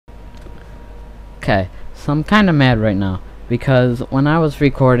Okay, so I'm kind of mad right now because when I was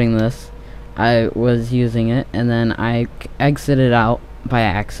recording this, I was using it and then I exited out by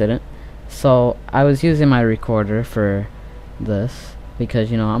accident. So I was using my recorder for this because,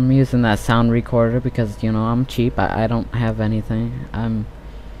 you know, I'm using that sound recorder because, you know, I'm cheap. I don't have anything. I'm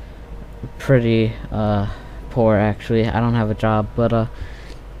pretty poor, actually. I don't have a job, but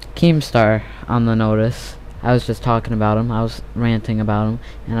Keemstar on the notice. I was just talking about him. I was ranting about him,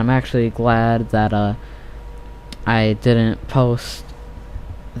 and I'm actually glad that I didn't post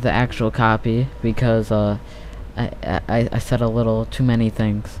the actual copy because I said a little too many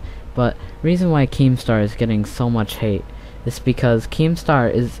things. But reason why Keemstar is getting so much hate is because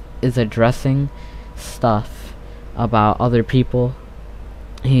Keemstar is addressing stuff about other people.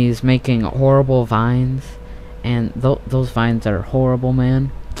 He's making horrible vines, and those vines are horrible,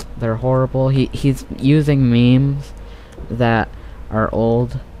 man. They're horrible. He's using memes that are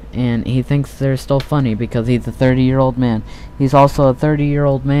old, and he thinks they're still funny because he's a 30-year-old man. He's also a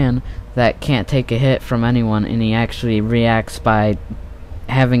 30-year-old man that can't take a hit from anyone, and he actually reacts by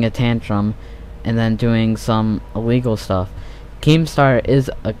having a tantrum and then doing some illegal stuff. Keemstar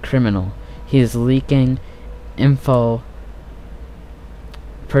is a criminal. He is leaking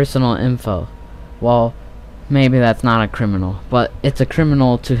personal info. Well, maybe that's not a criminal, but it's a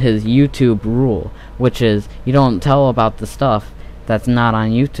criminal to his YouTube rule, which is you don't tell about the stuff that's not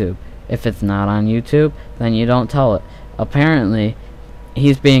on YouTube. If it's not on YouTube, then you don't tell it. Apparently,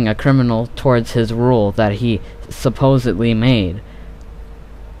 he's being a criminal towards his rule that he supposedly made.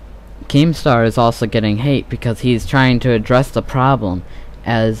 Keemstar is also getting hate because he's trying to address the problem,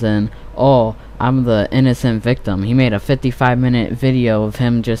 as in, oh, I'm the innocent victim. He made a 55-minute video of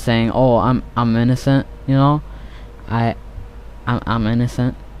him just saying, "Oh, I'm innocent," you know? I'm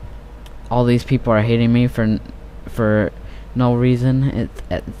innocent. All these people are hating me for no reason.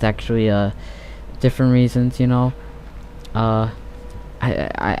 It's actually different reasons, you know. I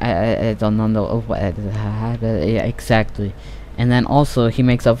don't know what yeah, exactly. And then also he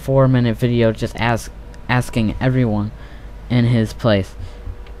makes a 4-minute video just asking everyone in his place,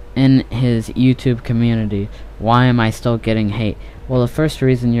 in his YouTube community, why am I still getting hate? Well, the first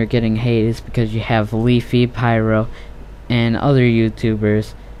reason you're getting hate is because you have Leafy, Pyro, and other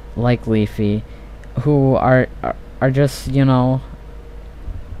YouTubers like Leafy who are just, you know,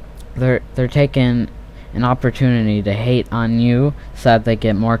 they're taking an opportunity to hate on you so that they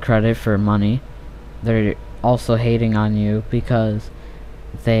get more credit for money. They're also hating on you because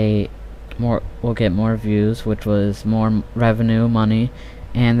they will get more views, which was more revenue, money.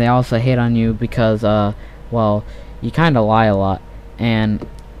 And they also hate on you because well, you kind of lie a lot, and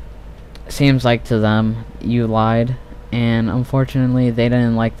seems like to them you lied, and unfortunately they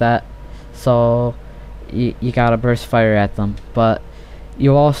didn't like that, so you gotta burst fire at them. But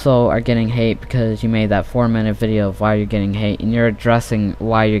you also are getting hate because you made that 4-minute video of why you're getting hate, and you're addressing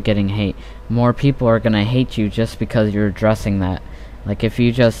why you're getting hate. More people are gonna hate you just because you're addressing that. Like, if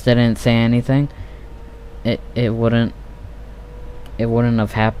you just didn't say anything, it wouldn't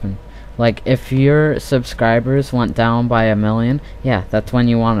have happened. Like, if your subscribers went down by 1 million, yeah, that's when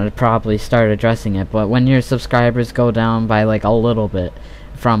you want to probably start addressing it. But when your subscribers go down by like a little bit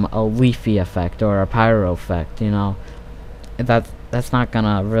from a Leafy effect or a Pyro effect, you know, that's not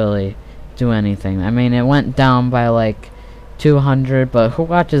gonna really do anything. I mean, it went down by like 200, but who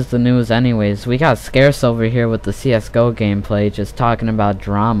watches the news anyways? We got Scarce over here with the CSGO gameplay just talking about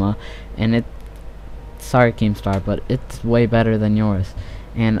drama, and sorry Keemstar, but it's way better than yours.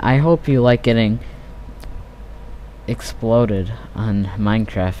 And I hope you like getting exploded on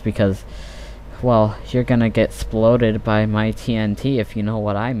Minecraft because, well, you're gonna get exploded by my TNT, if you know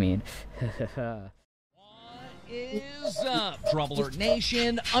what I mean. What is up, Troubler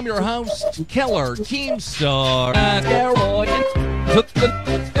Nation? I'm your host, Killer Keemstar. To the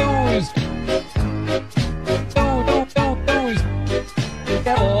news.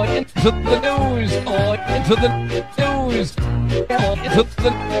 To the news. To the news. To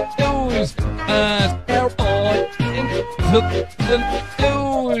the news. To the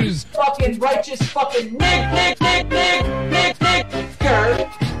news. Fucking righteous fucking nigger.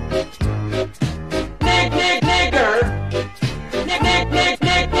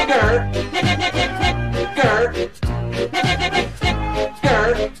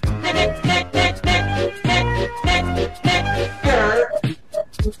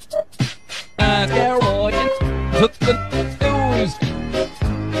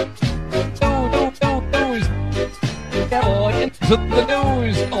 To the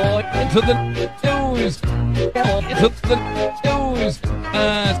news, to the news, to the news,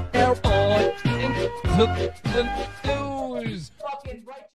 to the